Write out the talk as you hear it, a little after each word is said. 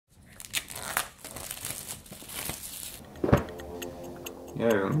Yeah,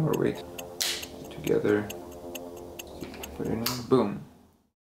 even more weight. Together. Put it in. Boom.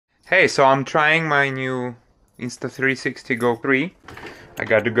 Hey, so I'm trying my new Insta360 Go3. I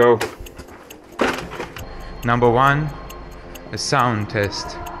got to go. Number one, a sound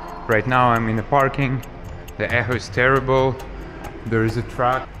test. Right now I'm in the parking. The echo is terrible. There is a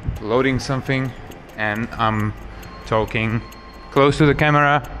truck loading something, and I'm talking close to the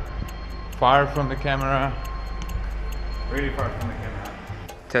camera, far from the camera, really far from the camera.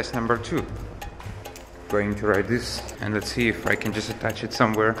 Test number two. Going to ride this, and let's see if I can just attach it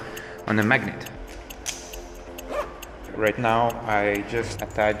somewhere on a magnet. Right now I just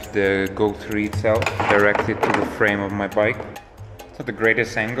attached the Go3 itself directly to the frame of my bike. It's not the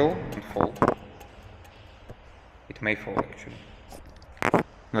greatest angle, it fall. It may fall actually.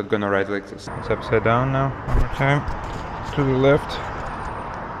 Not gonna ride like this. It's upside down now. One more time. To the left.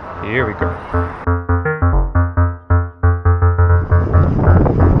 Here we go.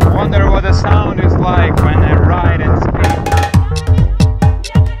 I wonder what the sound is like when I ride and speed.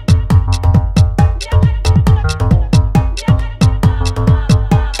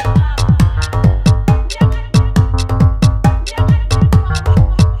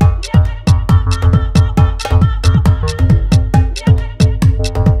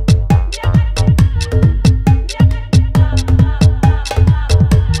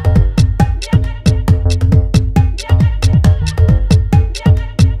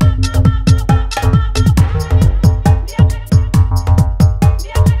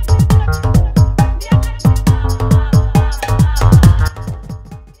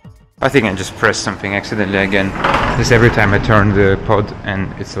 I think I just pressed something accidentally again. Just every time I turn the pod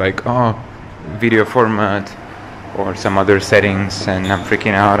and it's like, oh, video format or some other settings, and I'm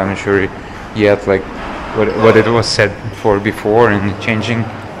freaking out. I'm not sure yet like what it was set for before and changing.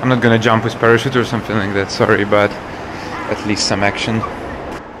 I'm not gonna jump with parachute or something like that, sorry, but at least some action.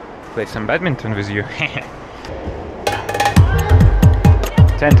 Play some badminton with you.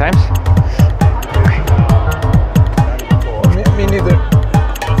 10 times? Me neither.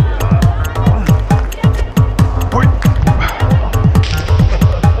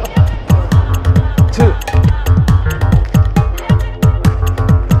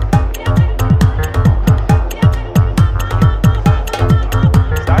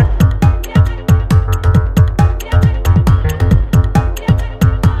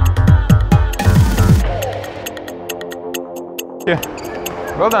 Yeah,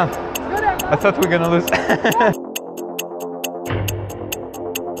 well done. I thought we were gonna lose.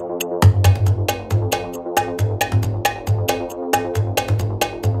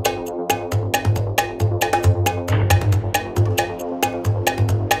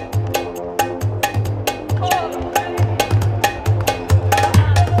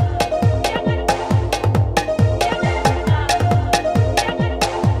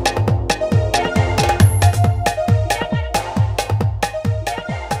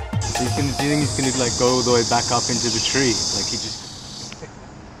 Do you think he's gonna like go all the way back up into the tree? Like he just...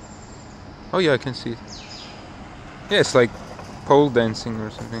 Oh yeah, I can see it. Yeah, it's like pole dancing or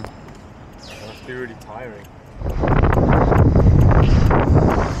something. That must be really tiring.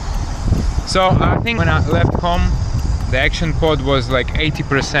 So I think when I left home, the action pod was like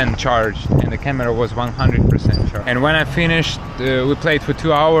 80% charged and the camera was 100% charged. And when I finished, we played for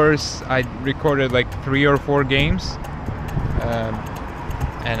 2 hours. I recorded like 3 or 4 games.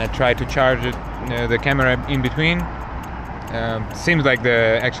 And I tried to charge it, the camera in between. Seems like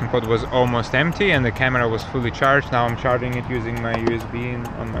the action pod was almost empty and the camera was fully charged. Now I'm charging it using my USB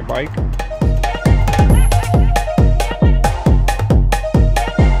on my bike.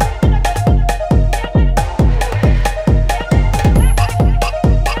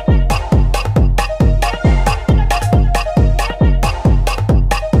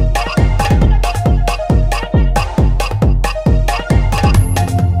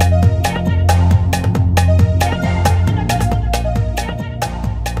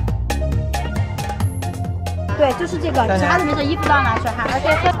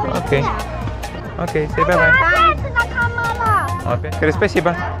 Окей. Окей, say bye-bye. Окей, скажи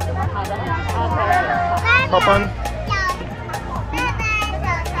спасибо. Hop on.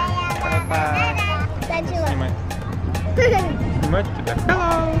 Снимай. Снимать тебя. Hello.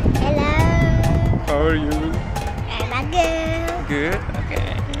 Hello. How are you? I'm good. Good?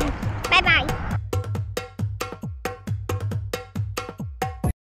 Okay. Bye-bye.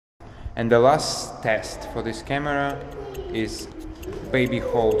 And the last test for this camera is baby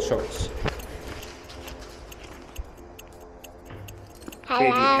hold shots. Hello.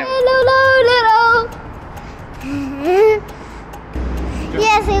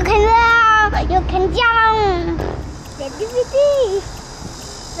 Yes, you can jump. The DVD.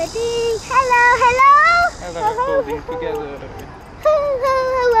 Ready? Hello, hello. Holding together.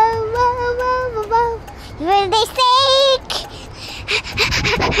 Will they steak?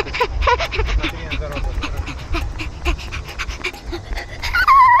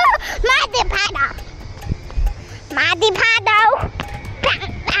 Muddy paddle. Muddy paddle.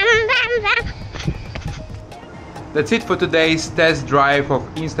 That's it for today's test drive of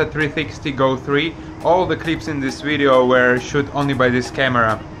Insta360 Go3. All the clips in this video were shot only by this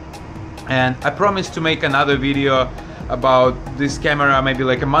camera. And I promised to make another video about this camera maybe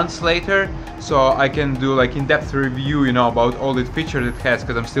like a month later, so I can do like in-depth review, you know, about all the features it has,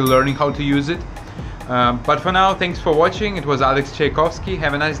 because I'm still learning how to use it. But for now, thanks for watching. It was Tchaikovsky.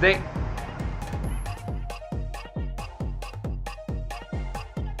 Have a nice day.